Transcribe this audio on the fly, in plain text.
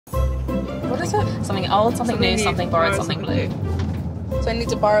is it? Something old, something new, something borrowed, something blue. So I need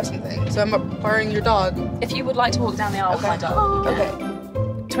to borrow something. So I'm borrowing your dog. If you would like to walk down the aisle with my dog. Okay.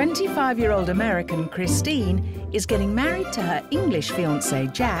 25-year-old American Christine is getting married to her English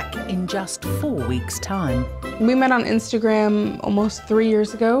fiancé Jack in just 4 weeks' time. We met on Instagram almost 3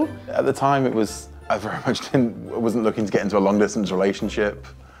 years ago. At the time, I very much wasn't looking to get into a long-distance relationship.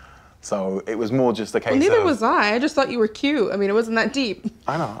 So it was more just a case of... Neither was I. I just thought you were cute. I mean, it wasn't that deep.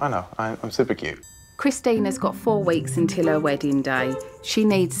 I know. I'm super cute. Christina's got 4 weeks until her wedding day. She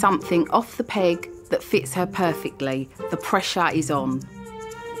needs something off the peg that fits her perfectly. The pressure is on.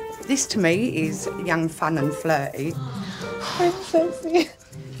 This to me is young, fun and flirty. I'm sexy.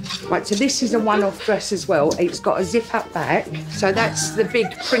 Right, so this is a one-off dress as well. It's got a zip-up back, so that's the big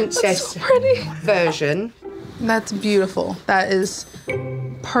princess version. That's beautiful. That is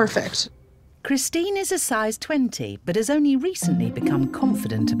perfect. Christine is a size 20, but has only recently become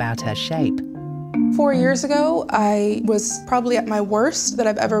confident about her shape. 4 years ago, I was probably at my worst that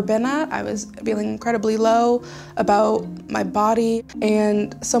I've ever been at. I was feeling incredibly low about my body,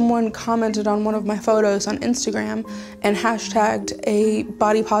 and someone commented on one of my photos on Instagram and hashtagged a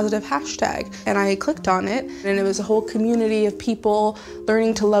body positive hashtag. And I clicked on it, and it was a whole community of people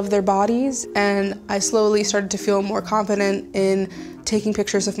learning to love their bodies, and I slowly started to feel more confident in taking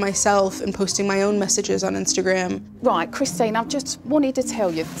pictures of myself and posting my own messages on Instagram. Right, Christine, I've just wanted to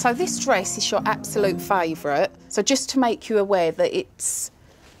tell you, so this dress is your absolute favourite. So just to make you aware that it's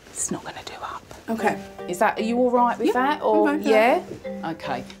not going to do up. Okay. Are you all right with that? Or I'm fine. yeah?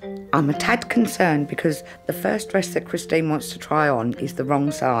 Okay. I'm a tad concerned because the first dress that Christine wants to try on is the wrong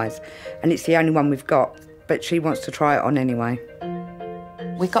size, and it's the only one we've got, but she wants to try it on anyway.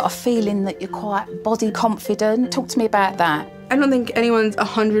 We got a feeling that you're quite body confident. Talk to me about that. I don't think anyone's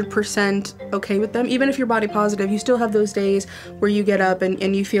 100% okay with them. Even if you're body positive, you still have those days where you get up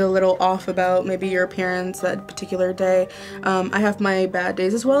and you feel a little off about maybe your appearance that particular day. I have my bad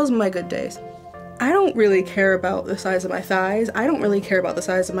days as well as my good days. I don't really care about the size of my thighs. I don't really care about the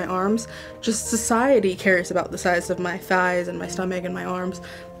size of my arms. Just society cares about the size of my thighs and my stomach and my arms.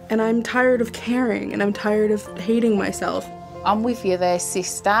 And I'm tired of caring, and I'm tired of hating myself. I'm with you there,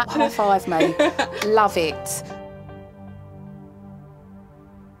 sister. High five me. Love it.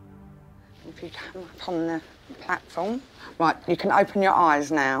 If you come up on the platform. Right, you can open your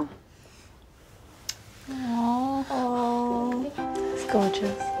eyes now. Oh, It's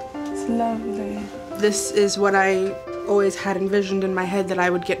gorgeous. it's lovely. This is what I always had envisioned in my head that I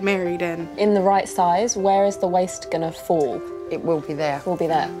would get married in. In the right size, where is the waist gonna fall? It will be there. Will be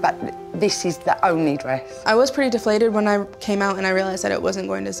there. But this is the only dress. I was pretty deflated when I came out and I realized that it wasn't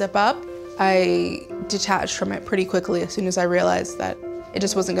going to zip up. I detached from it pretty quickly as soon as I realized that it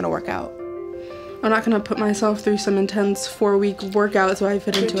just wasn't going to work out. I'm not going to put myself through some intense 4-week workout so I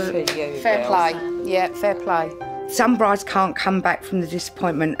fit into it. Fair play. Yeah, fair play. Some brides can't come back from the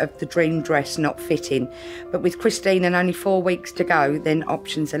disappointment of the dream dress not fitting, but with Christine and only 4 weeks to go, then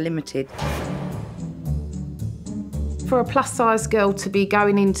options are limited. For a plus-size girl to be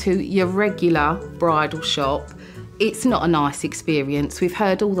going into your regular bridal shop, it's not a nice experience. We've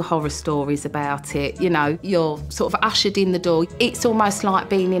heard all the horror stories about it. You know, you're sort of ushered in the door. It's almost like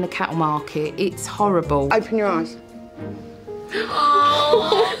being in a cattle market. It's horrible. Open your eyes.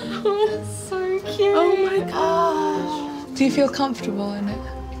 Oh, so cute. Oh my gosh. Do you feel comfortable in it?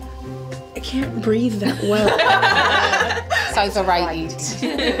 I can't breathe that well. So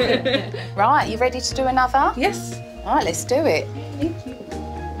overrated. Right, you ready to do another? Yes. All right, let's do it. Thank you.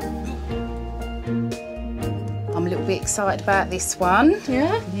 I'm a little bit excited about this one.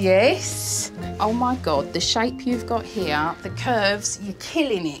 Yeah? Yes. Oh my God, the shape you've got here, the curves, you're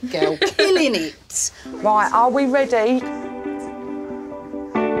killing it, girl, killing it. Right, are we ready?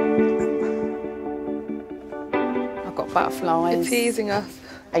 I've got butterflies. It's easing us.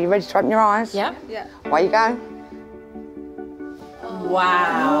 Are you ready to open your eyes? Yeah. Yeah. Away you go.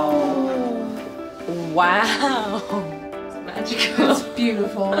 Wow. Wow. It's magical. It's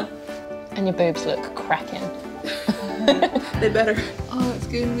beautiful. And your boobs look cracking. They better. Oh, it's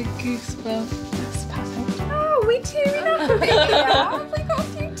giving me goosebumps. That's perfect. Oh, we tearing up a bit here. We got a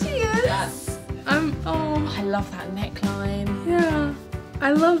few tears. Oh, I love that neckline. yeah.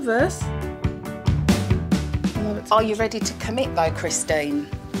 I love this. I love it so Are you ready to commit though, Christine?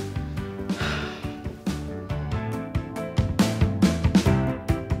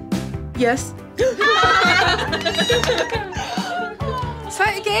 Yes. Say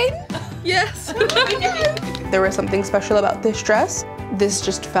it again. Yes. There was something special about this dress. This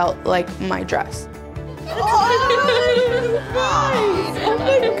just felt like my dress. Oh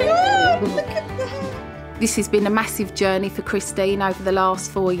my God, look at that. This has been a massive journey for Christine over the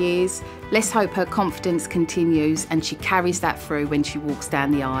last 4 years. Let's hope her confidence continues and she carries that through when she walks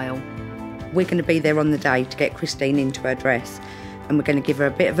down the aisle. We're going to be there on the day to get Christine into her dress, and we're going to give her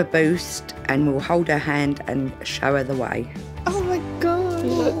a bit of a boost, and we'll hold her hand and show her the way. Oh my God.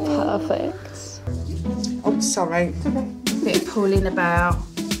 You look perfect. Oh, sorry. Bit of pulling about.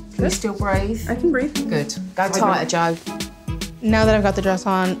 Can you still breathe? I can breathe. Good. Go tighter, Jo. Now that I've got the dress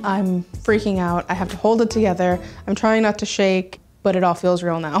on, I'm freaking out. I have to hold it together. I'm trying not to shake, but it all feels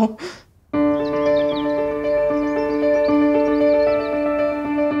real now.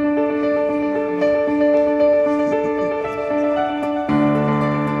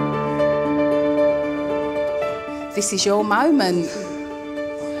 This is your moment.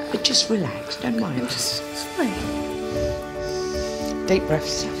 But just relax, don't mind. It's fine. Deep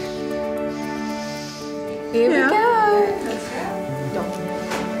breaths. Here we go.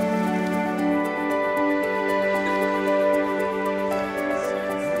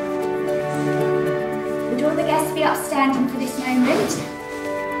 Would all the guests be upstanding for this moment?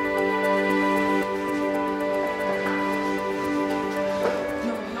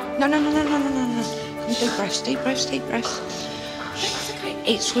 No. Deep breaths, deep breaths, deep breaths. It's okay.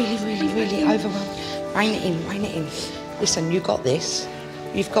 It's really overwhelming. Rein it in. Listen, you got this.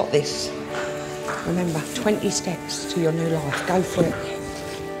 You've got this. Remember, 20 steps to your new life. Go for it.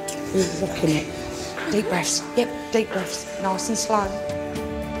 You're rocking it. Deep breaths. Yep, deep breaths. Nice and slow.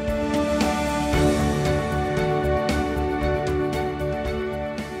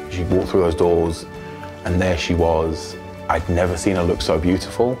 She walked through those doors and there she was. I'd never seen her look so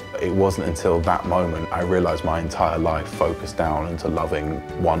beautiful. It wasn't until that moment I realised my entire life focused down into loving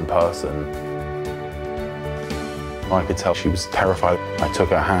one person. I could tell she was terrified. I took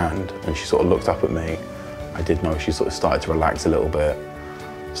her hand and she sort of looked up at me. I did know she sort of started to relax a little bit,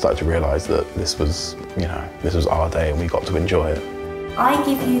 started to realise that this was, you know, this was our day and we got to enjoy it. I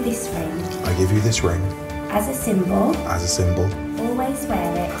give you this ring. I give you this ring. As a symbol. As a symbol. Always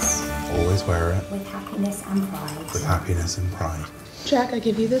wear it. Always wear it. With happiness and pride. With happiness and pride. Jack, I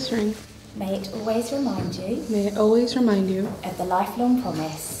give you this ring. May it always remind you. May it always remind you of the lifelong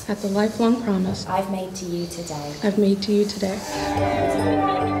promise. of the lifelong promise I've made to you today. I've made to you today.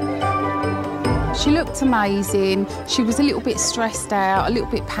 She looked amazing. She was a little bit stressed out, a little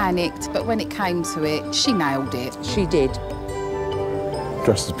bit panicked, but when it came to it, she nailed it. She did.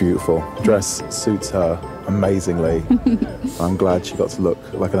 Dress is beautiful. Dress suits her amazingly. I'm glad she got to look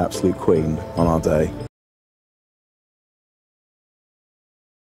like an absolute queen on our day.